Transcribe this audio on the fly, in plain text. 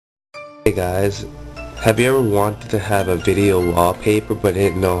Hey guys, have you ever wanted to have a video wallpaper but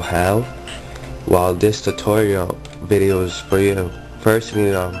didn't know how? Well, this tutorial video is for you. First you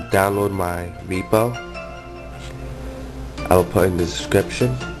need to download my repo. I will put in the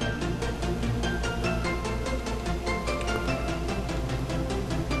description.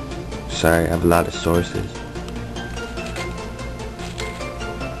 Sorry, I have a lot of sources.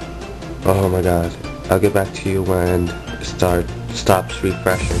 Oh my god, I'll get back to you when it stops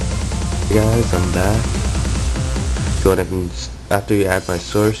refreshing. Hey guys, I'm back. Go ahead and, after you add my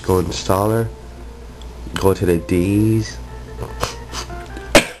source, go installer. Go to the D's.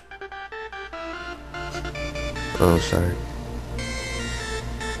 Oh, sorry.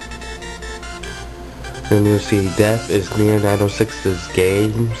 Then you'll see def is near 906's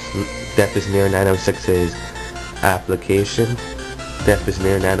games. Def is near 906's application. Def is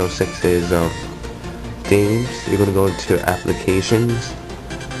near 906's themes. You're gonna go into applications.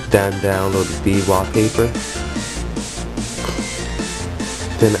 Then download Vwallpaper.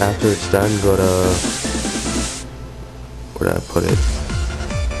 Then after it's done, go to, where did I put it?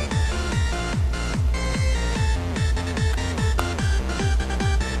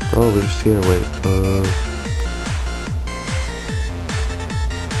 Oh, we're just here. Wait.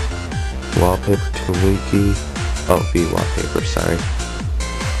 Wallpaper to wiki. Oh, Vwallpaper. Sorry.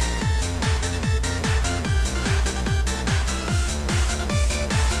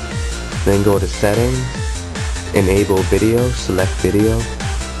 Then go to settings, enable video, select video.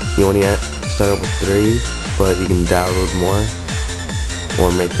 You only have to start with 3, but you can download more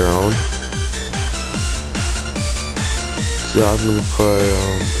or make your own. So I'm gonna put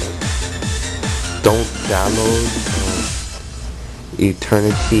don't download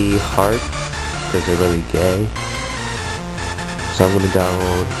Eternity Heart because they're really gay. So I'm gonna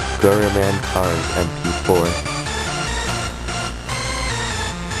download Guraman Cars MP4.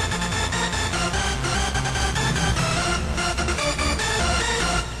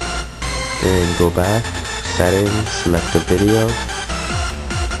 Then go back, settings, select the video,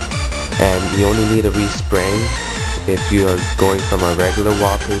 and you only need a respray if you are going from a regular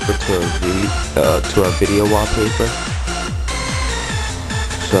wallpaper to a video wallpaper.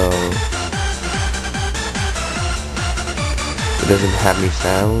 So it doesn't have any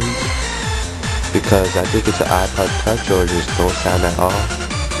sounds because I think it's an iPod Touch or just no sound at all.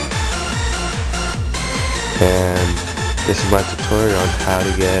 And this is my tutorial on how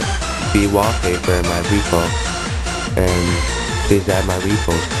to get Vwallpaper in my repo, and please add my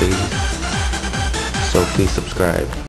repos please, so please subscribe.